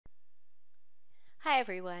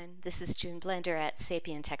everyone, this is June Blender at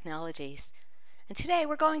Sapien Technologies, and today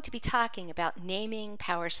we're going to be talking about naming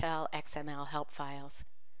PowerShell XML help files.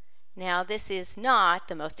 Now, this is not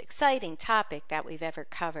the most exciting topic that we've ever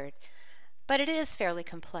covered, but it is fairly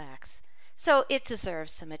complex, so it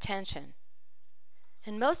deserves some attention.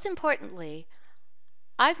 And most importantly,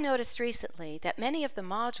 I've noticed recently that many of the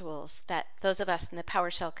modules that those of us in the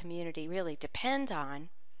PowerShell community really depend on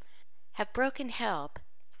have broken help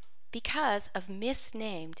because of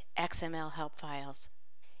misnamed XML help files.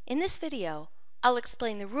 In this video, I'll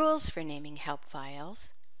explain the rules for naming help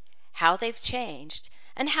files, how they've changed,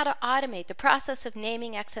 and how to automate the process of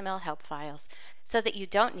naming XML help files so that you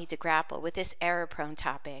don't need to grapple with this error-prone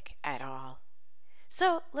topic at all.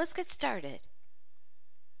 So let's get started.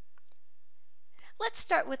 Let's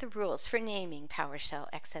start with the rules for naming PowerShell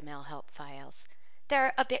XML help files.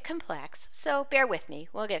 They're a bit complex, so bear with me.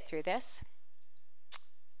 We'll get through this.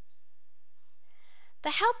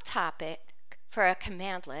 The help topic for a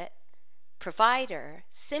commandlet, provider,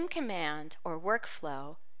 sim command, or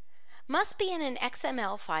workflow must be in an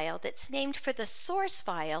XML file that's named for the source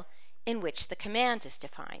file in which the command is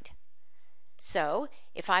defined. So,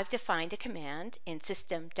 if I've defined a command in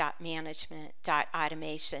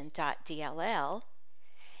system.management.automation.dll,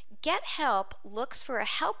 getHelp looks for a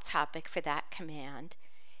help topic for that command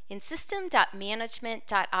in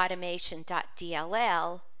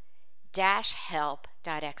system.management.automation.dll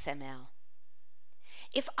 -help.xml.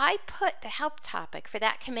 If I put the help topic for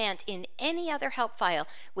that command in any other help file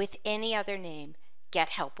with any other name,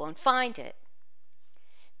 getHelp won't find it.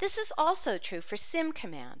 This is also true for sim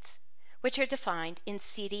commands, which are defined in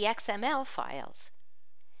cdxml files.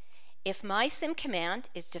 If my sim command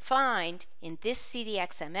is defined in this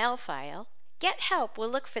cdxml file, getHelp will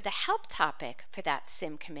look for the help topic for that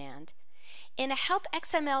sim command in a help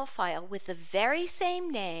XML file with the very same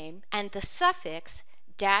name and the suffix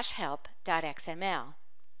 -help.xml.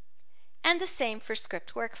 And the same for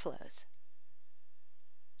script workflows.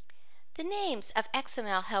 The names of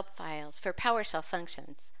XML help files for PowerShell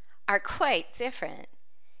functions are quite different.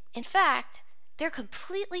 In fact, they're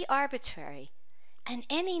completely arbitrary, and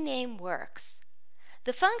any name works.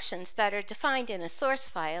 The functions that are defined in a source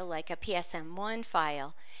file, like a PSM1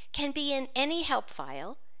 file, can be in any help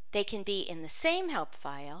file. They can be in the same help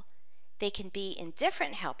file, they can be in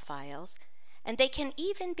different help files, and they can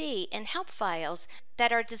even be in help files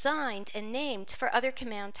that are designed and named for other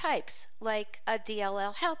command types, like a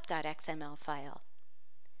dll-help.xml file.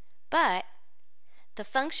 But the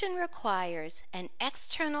function requires an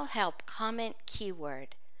external help comment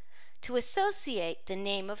keyword to associate the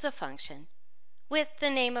name of the function with the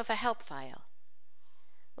name of a help file.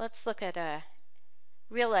 Let's look at a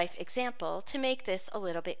real-life example to make this a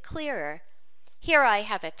little bit clearer. Here I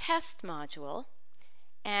have a test module,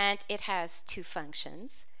 and it has two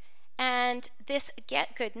functions, and this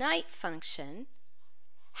getGoodnight function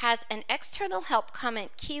has an external help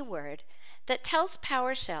comment keyword that tells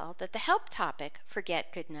PowerShell that the help topic for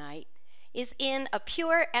getGoodnight is in a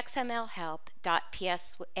pure XML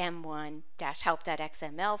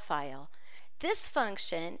help.psm1-help.xml file. This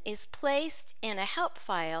function is placed in a help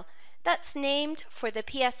file that's named for the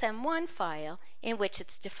PSM1 file in which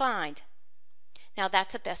it's defined. Now,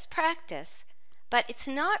 that's a best practice, but it's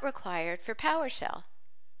not required for PowerShell.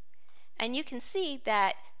 And you can see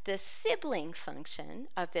that the sibling function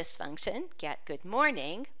of this function,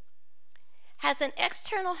 getGoodMorning, has an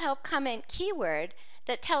external help comment keyword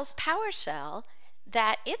that tells PowerShell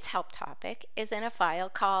that its help topic is in a file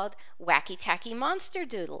called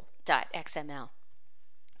wacky-tacky-monster-doodle.xml.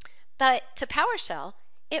 But to PowerShell,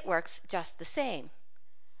 it works just the same.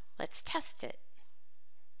 Let's test it.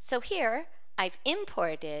 So here, I've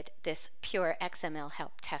imported this pure XML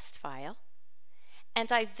help test file,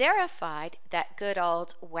 and I verified that good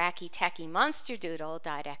old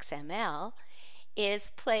wacky-tacky-monster-doodle.xml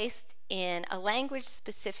is placed in a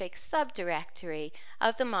language-specific subdirectory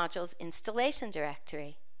of the module's installation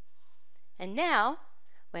directory. And now,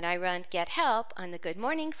 when I run getHelp on the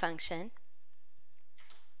GoodMorning function,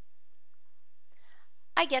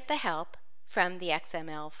 I get the help from the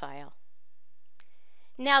XML file.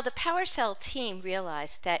 Now, the PowerShell team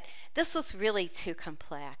realized that this was really too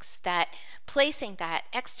complex, that placing that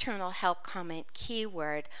external help comment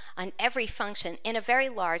keyword on every function in a very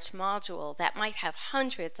large module that might have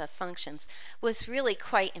hundreds of functions was really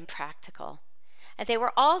quite impractical. And they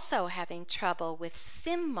were also having trouble with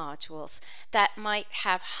sim modules that might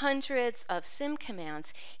have hundreds of sim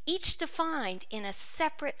commands, each defined in a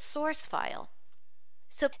separate source file.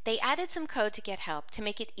 So they added some code to getHelp to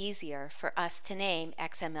make it easier for us to name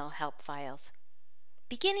XML help files.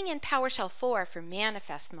 Beginning in PowerShell 4 for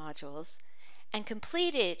manifest modules, and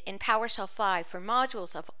completed in PowerShell 5 for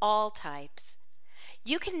modules of all types,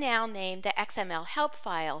 you can now name the XML help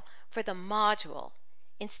file for the module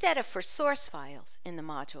instead of for source files in the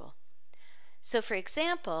module. So for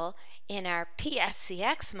example, in our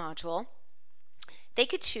PSCX module, they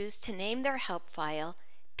could choose to name their help file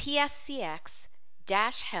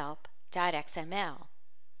pscx-help.xml.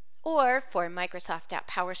 Or for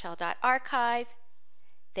Microsoft.PowerShell.archive,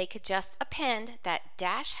 they could just append that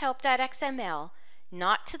 -help.xml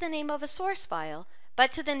not to the name of a source file,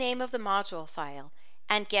 but to the name of the module file,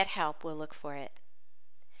 and GetHelp will look for it.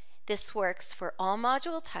 This works for all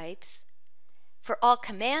module types, for all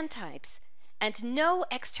command types, and no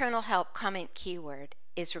external help comment keyword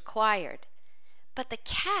is required. But the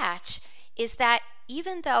catch is that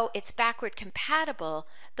even though it's backward compatible,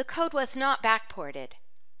 the code was not backported.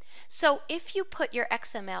 So if you put your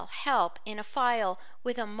XML help in a file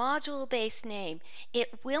with a module-based name,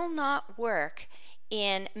 it will not work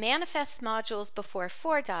in manifest modules before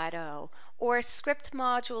 4.0 or script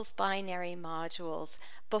modules, binary modules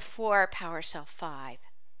before PowerShell 5.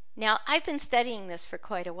 Now, I've been studying this for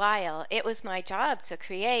quite a while. It was my job to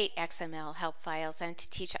create XML help files and to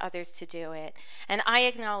teach others to do it. And I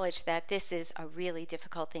acknowledge that this is a really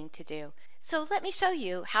difficult thing to do. So let me show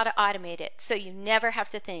you how to automate it so you never have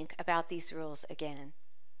to think about these rules again.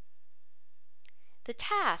 The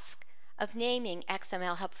task of naming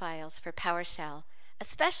XML help files for PowerShell,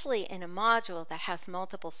 especially in a module that has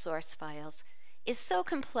multiple source files, is so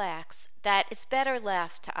complex that it's better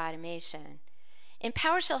left to automation. In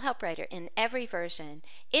PowerShell HelpWriter, in every version,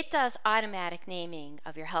 it does automatic naming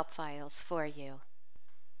of your help files for you.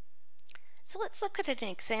 So let's look at an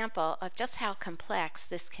example of just how complex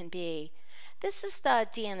this can be. This is the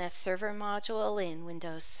DNS Server module in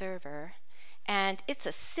Windows Server, and it's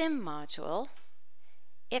a SIM module.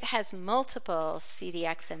 It has multiple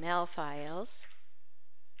CDXML files.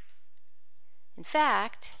 In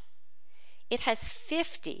fact, it has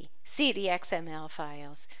 50 CDXML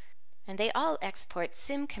files, and they all export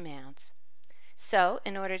SIM commands. So,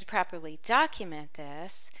 in order to properly document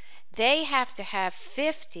this, they have to have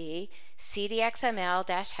 50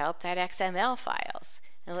 CDXML-help.xml files.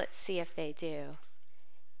 And let's see if they do.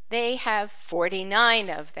 They have 49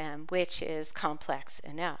 of them, which is complex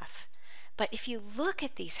enough. But if you look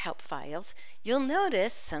at these help files, you'll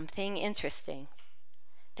notice something interesting.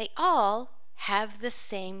 They all have the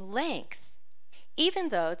same length, even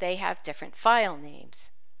though they have different file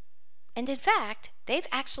names. And in fact, they've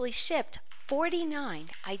actually shipped 49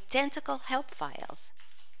 identical help files.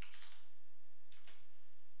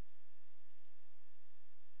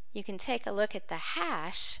 You can take a look at the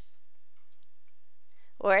hash,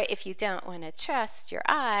 or if you don't want to trust your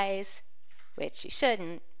eyes, which you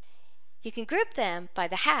shouldn't, you can group them by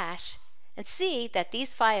the hash and see that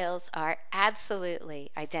these files are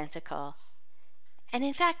absolutely identical. And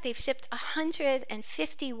in fact, they've shipped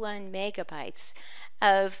 151 megabytes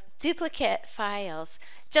of duplicate files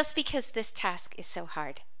just because this task is so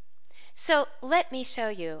hard. So let me show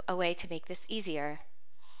you a way to make this easier.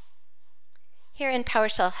 Here in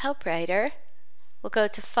PowerShell HelpWriter, we'll go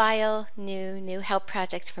to File, New Help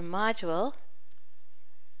Project from Module.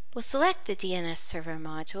 We'll select the DNS Server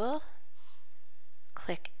module,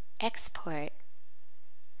 click Export,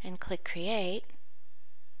 and click Create.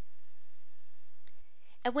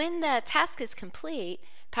 And when the task is complete,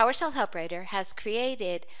 PowerShell HelpWriter has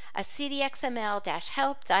created a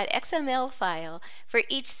CDXML-help.xml file for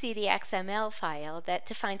each CDXML file that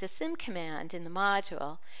defines a SIM command in the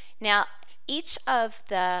module. Now, each of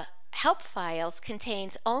the help files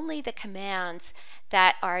contains only the commands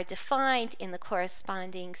that are defined in the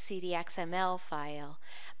corresponding CDXML file.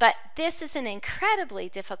 But this is an incredibly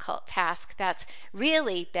difficult task that's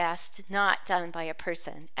really best not done by a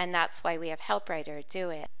person, and that's why we have HelpWriter do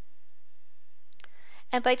it.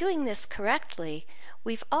 And by doing this correctly,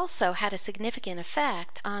 we've also had a significant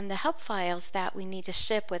effect on the help files that we need to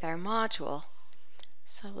ship with our module.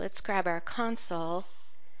 So let's grab our console.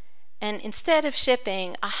 And instead of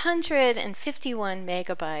shipping 151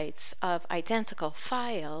 megabytes of identical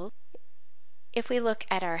files, if we look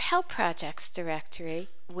at our help projects directory,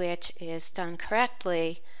 which is done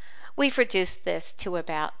correctly, we've reduced this to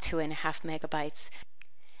about 2.5 megabytes.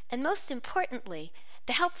 And most importantly,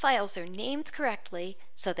 the help files are named correctly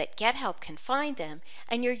so that GetHelp can find them,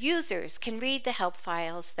 and your users can read the help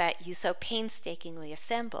files that you so painstakingly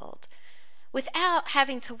assembled, without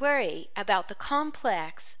having to worry about the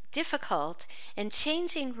complex, difficult, and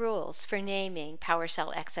changing rules for naming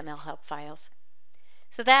PowerShell XML help files.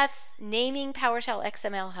 So that's naming PowerShell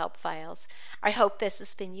XML help files. I hope this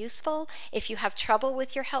has been useful. If you have trouble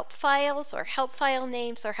with your help files or help file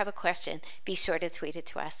names or have a question, be sure to tweet it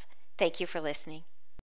to us. Thank you for listening.